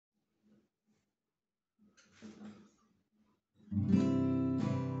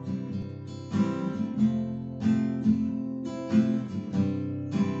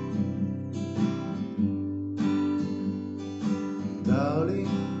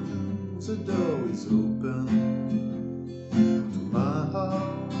the door is open to my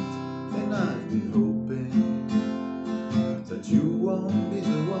heart, and I've been hoping that you won't be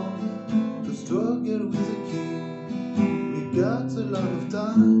the one to struggle with the key. We got a lot of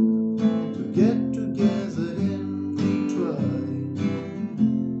time to get together and we try.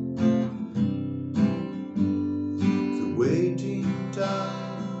 The waiting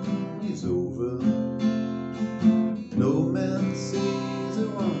time is over. No man sees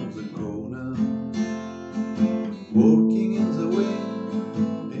around the corner, walking in the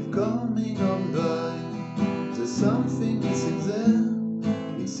wind and coming on by. There's something missing there.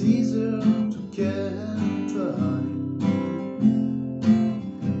 It's easier to care and try.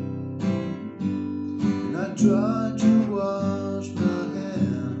 And I try to wash my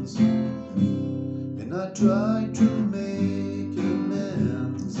hands, and I try to make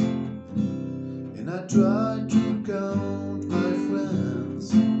amends, and I try to count my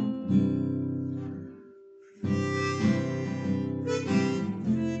friends.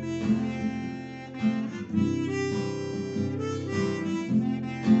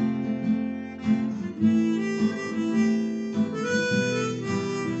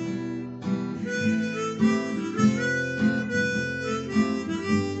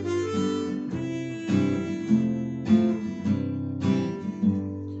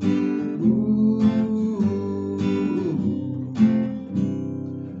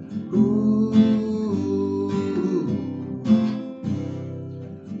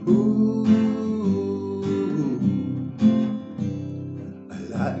 I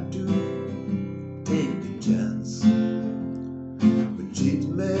like to take a chance, but cheat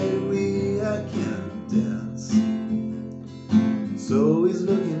Mary, I can't dance. So he's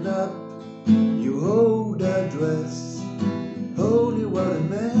looking up, you hold that dress. Holy, what a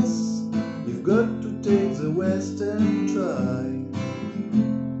mess. You've got to take the western try.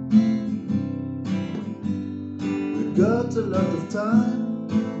 We've got a lot of time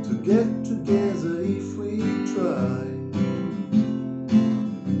to get together if we try.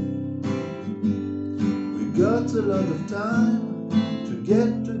 We've got a lot of time to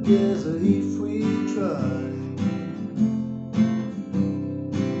get together if we try.